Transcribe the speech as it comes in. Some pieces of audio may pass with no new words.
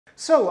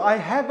So I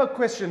have a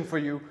question for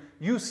you.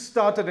 You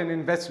started an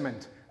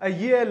investment. A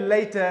year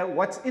later,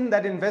 what's in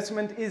that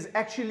investment is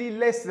actually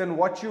less than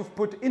what you've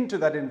put into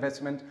that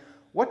investment.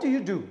 What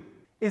do?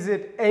 Is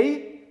it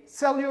A,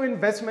 sell your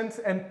investments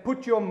and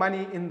put your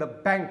money in the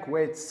bank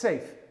where it's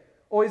safe?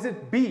 Or is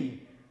it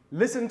B,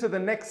 listen to the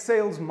next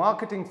sales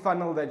marketing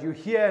funnel that you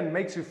hear and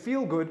makes you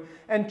feel good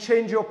and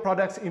change your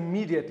products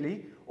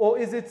immediately? Or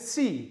is it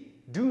C,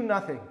 do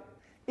nothing?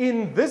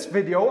 In this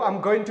video, I'm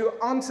going to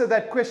answer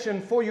that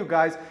question for you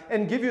guys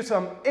and give you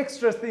some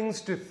extra things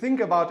to think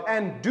about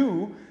and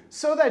do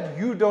so that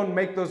you don't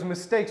make those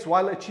mistakes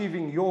while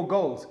achieving your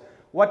goals.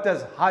 What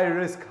does high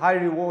risk, high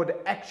reward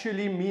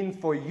actually mean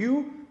for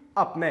you?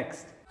 Up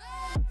next.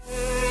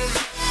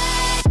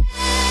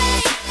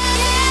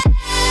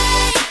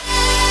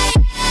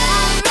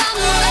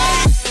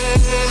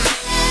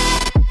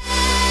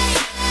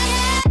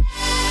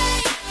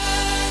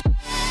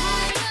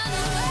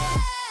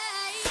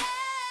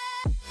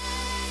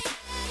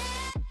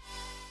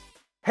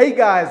 Hey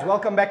guys,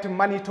 welcome back to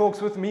Money Talks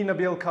with me,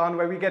 Nabil Khan,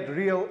 where we get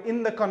real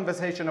in the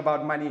conversation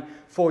about money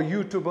for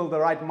you to build the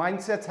right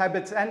mindsets,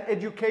 habits, and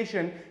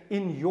education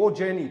in your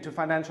journey to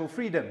financial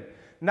freedom.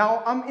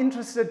 Now, I'm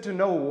interested to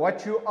know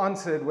what you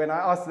answered when I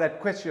asked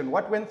that question.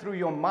 What went through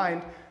your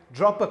mind?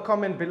 Drop a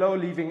comment below,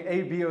 leaving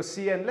A, B, or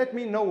C, and let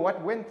me know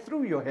what went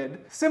through your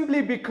head.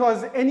 Simply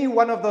because any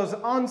one of those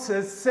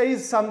answers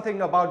says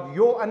something about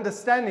your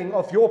understanding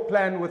of your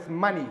plan with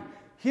money.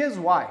 Here's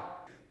why.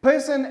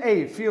 Person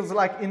A feels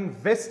like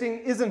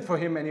investing isn't for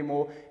him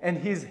anymore, and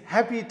he's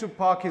happy to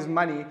park his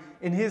money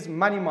in his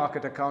money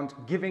market account,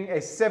 giving a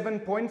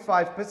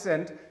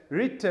 7.5%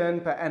 return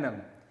per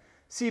annum.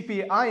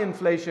 CPI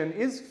inflation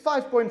is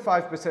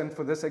 5.5%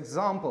 for this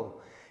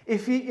example.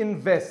 If he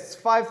invests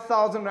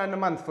 5,000 Rand a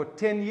month for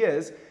 10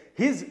 years,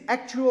 his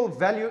actual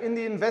value in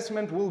the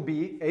investment will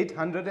be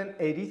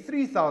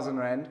 883,000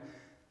 Rand.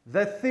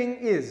 The thing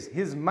is,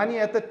 his money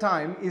at the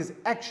time is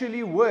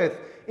actually worth,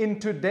 in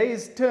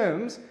today's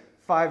terms,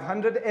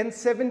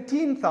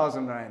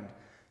 517,000 Rand.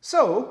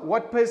 So,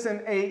 what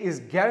person A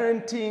is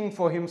guaranteeing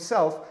for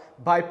himself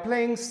by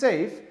playing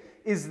safe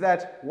is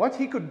that what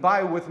he could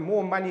buy with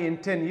more money in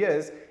 10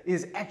 years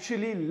is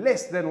actually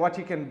less than what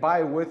he can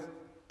buy with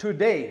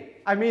today.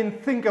 I mean,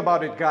 think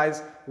about it,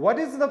 guys. What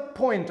is the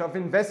point of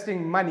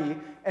investing money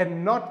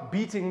and not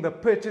beating the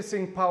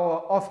purchasing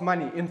power of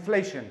money,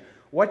 inflation?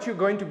 What you're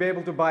going to be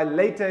able to buy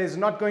later is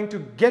not going to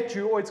get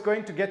you, or it's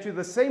going to get you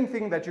the same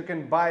thing that you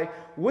can buy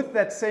with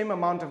that same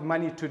amount of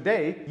money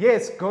today.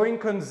 Yes, going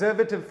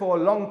conservative for a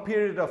long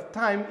period of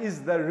time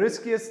is the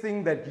riskiest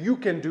thing that you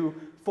can do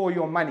for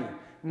your money.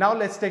 Now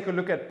let's take a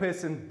look at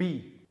person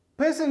B.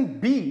 Person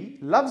B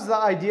loves the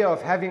idea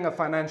of having a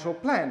financial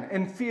plan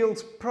and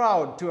feels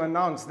proud to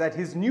announce that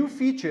his new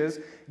features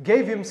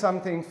gave him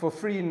something for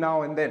free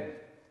now and then.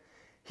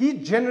 He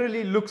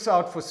generally looks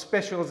out for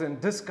specials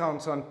and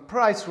discounts on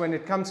price when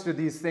it comes to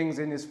these things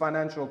in his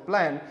financial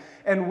plan.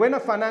 And when a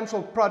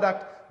financial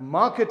product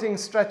marketing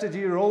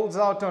strategy rolls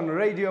out on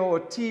radio or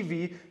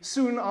TV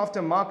soon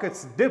after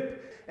markets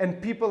dip and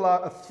people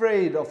are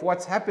afraid of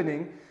what's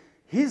happening,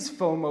 his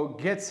FOMO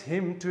gets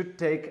him to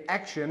take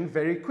action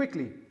very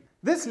quickly.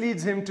 This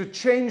leads him to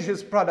change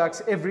his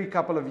products every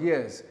couple of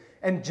years,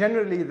 and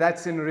generally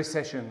that's in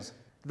recessions.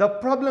 The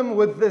problem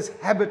with this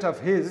habit of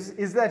his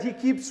is that he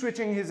keeps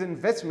switching his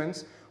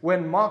investments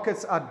when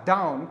markets are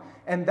down,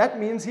 and that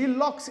means he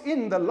locks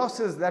in the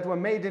losses that were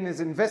made in his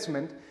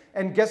investment.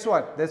 And guess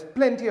what? There's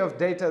plenty of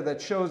data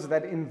that shows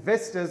that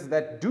investors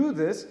that do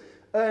this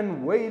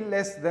earn way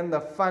less than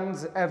the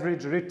fund's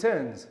average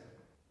returns.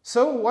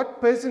 So what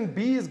person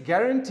B is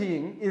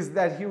guaranteeing is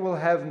that he will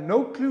have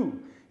no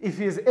clue if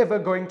he is ever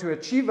going to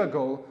achieve a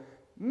goal.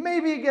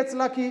 Maybe he gets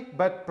lucky,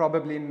 but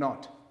probably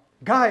not.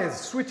 Guys,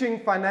 switching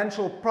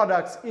financial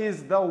products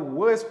is the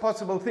worst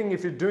possible thing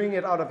if you're doing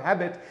it out of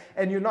habit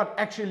and you're not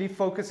actually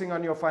focusing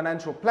on your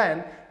financial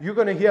plan. You're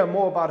going to hear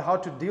more about how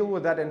to deal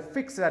with that and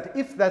fix that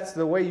if that's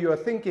the way you are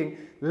thinking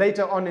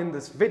later on in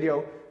this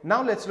video.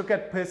 Now let's look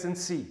at person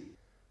C.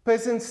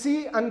 Person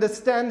C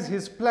understands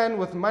his plan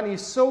with money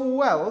so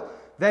well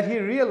that he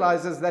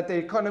realizes that the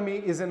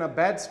economy is in a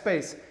bad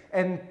space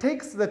and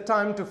takes the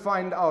time to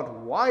find out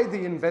why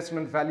the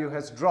investment value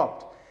has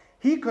dropped.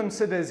 He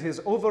considers his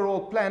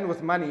overall plan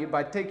with money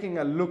by taking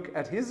a look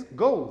at his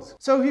goals.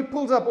 So he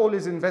pulls up all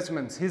his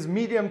investments. His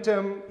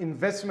medium-term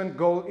investment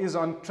goal is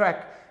on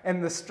track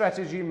and the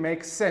strategy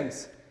makes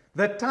sense.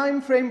 The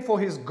time frame for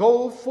his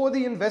goal for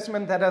the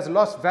investment that has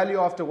lost value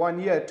after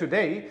 1 year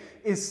today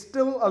is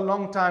still a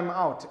long time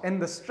out,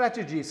 and the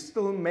strategy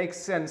still makes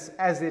sense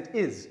as it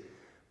is.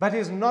 But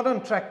he's not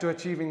on track to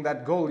achieving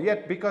that goal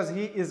yet because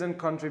he isn't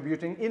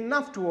contributing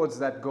enough towards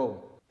that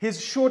goal. His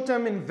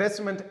short-term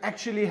investment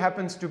actually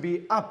happens to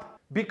be up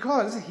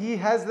because he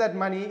has that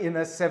money in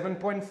a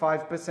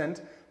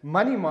 7.5%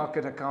 money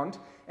market account,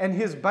 and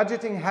his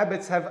budgeting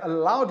habits have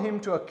allowed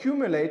him to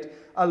accumulate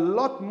a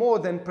lot more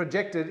than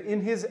projected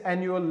in his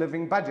annual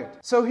living budget.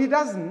 So he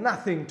does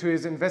nothing to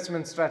his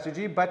investment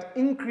strategy but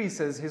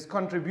increases his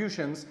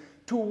contributions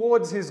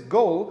towards his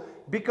goal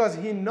because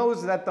he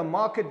knows that the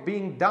market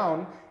being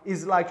down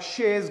is like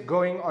shares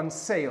going on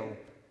sale.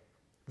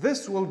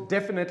 This will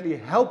definitely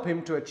help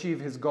him to achieve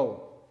his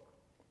goal.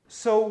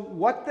 So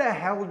what the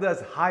hell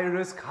does high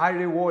risk, high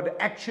reward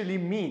actually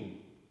mean?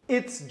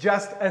 It's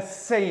just a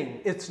saying.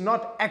 It's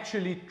not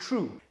actually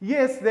true.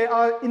 Yes, there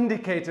are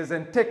indicators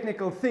and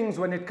technical things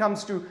when it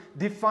comes to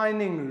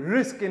defining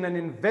risk in an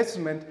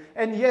investment.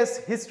 And yes,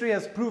 history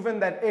has proven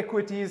that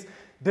equities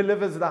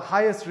delivers the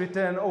highest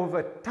return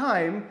over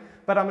time.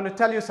 But I'm going to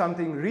tell you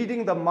something.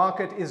 Reading the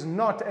market is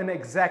not an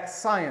exact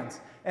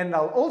science. And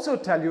I'll also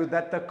tell you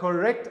that the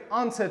correct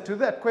answer to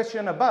that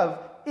question above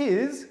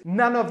is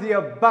none of the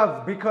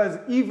above, because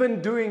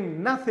even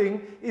doing nothing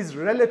is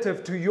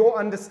relative to your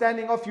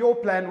understanding of your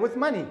plan with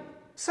money.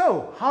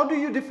 So, how do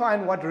you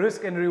define what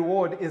risk and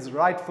reward is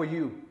right for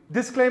you?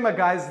 Disclaimer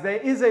guys,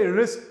 there is a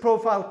risk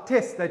profile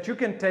test that you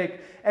can take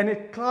and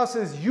it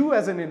classes you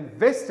as an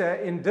investor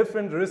in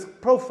different risk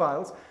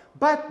profiles,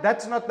 but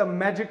that's not the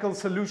magical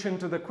solution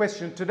to the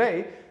question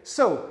today.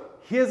 So,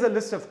 here's a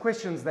list of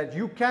questions that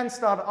you can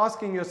start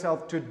asking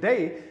yourself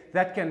today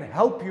that can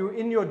help you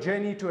in your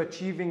journey to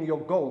achieving your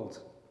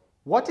goals.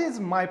 What is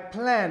my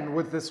plan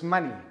with this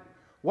money?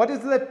 What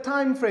is the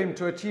time frame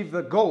to achieve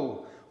the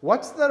goal?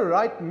 What's the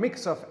right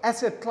mix of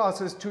asset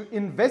classes to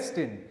invest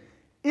in?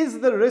 Is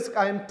the risk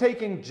I am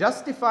taking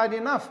justified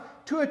enough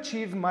to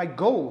achieve my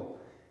goal?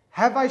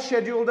 Have I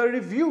scheduled a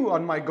review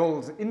on my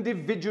goals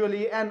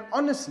individually and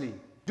honestly?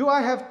 Do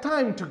I have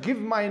time to give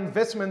my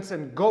investments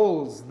and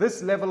goals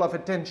this level of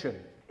attention?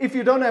 If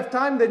you don't have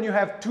time, then you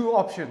have two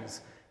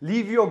options.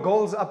 Leave your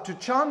goals up to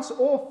chance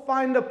or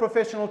find a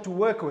professional to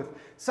work with,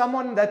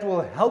 someone that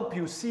will help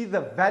you see the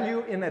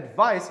value in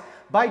advice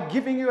by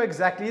giving you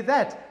exactly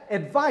that,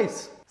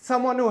 advice.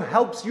 Someone who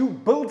helps you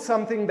build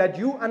something that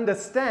you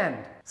understand.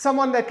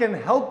 Someone that can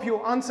help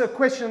you answer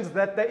questions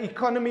that the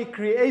economy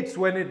creates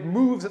when it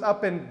moves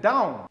up and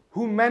down.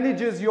 Who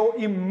manages your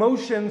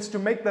emotions to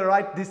make the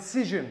right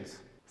decisions.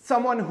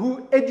 Someone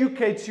who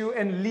educates you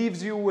and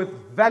leaves you with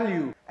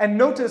value. And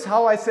notice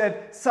how I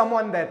said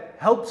someone that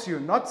helps you,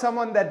 not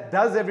someone that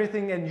does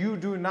everything and you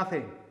do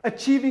nothing.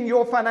 Achieving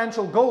your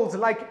financial goals,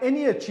 like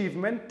any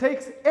achievement,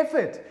 takes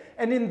effort.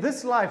 And in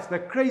this life, the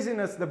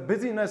craziness, the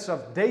busyness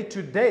of day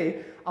to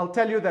day, I'll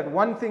tell you that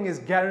one thing is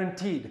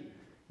guaranteed.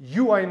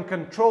 You are in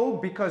control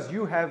because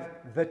you have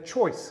the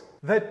choice.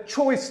 The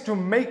choice to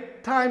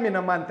make time in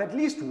a month, at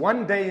least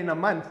one day in a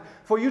month,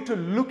 for you to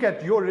look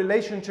at your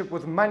relationship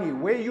with money,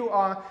 where you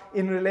are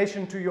in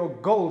relation to your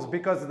goals,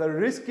 because the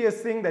riskiest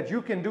thing that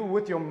you can do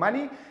with your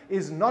money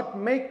is not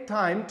make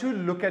time to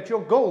look at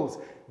your goals.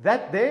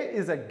 That there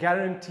is a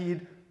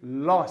guaranteed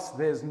loss.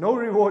 There's no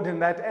reward in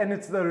that, and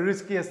it's the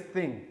riskiest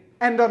thing.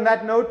 And on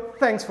that note,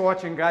 thanks for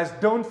watching guys.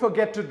 Don't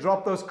forget to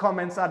drop those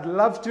comments. I'd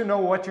love to know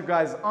what you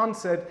guys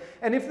answered.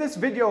 And if this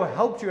video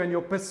helped you and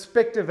your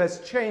perspective has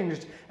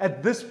changed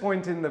at this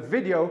point in the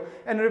video,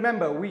 and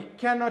remember, we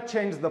cannot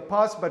change the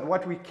past, but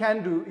what we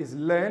can do is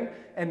learn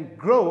and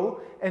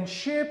grow and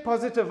share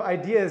positive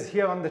ideas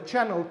here on the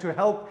channel to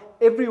help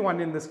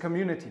everyone in this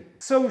community.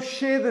 So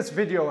share this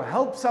video,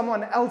 help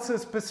someone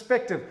else's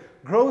perspective,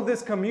 grow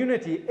this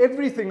community.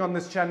 Everything on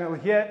this channel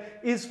here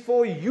is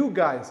for you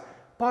guys.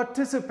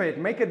 Participate,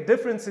 make a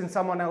difference in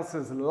someone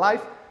else's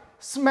life.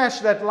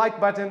 Smash that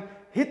like button,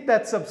 hit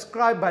that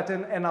subscribe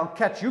button, and I'll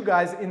catch you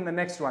guys in the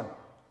next one.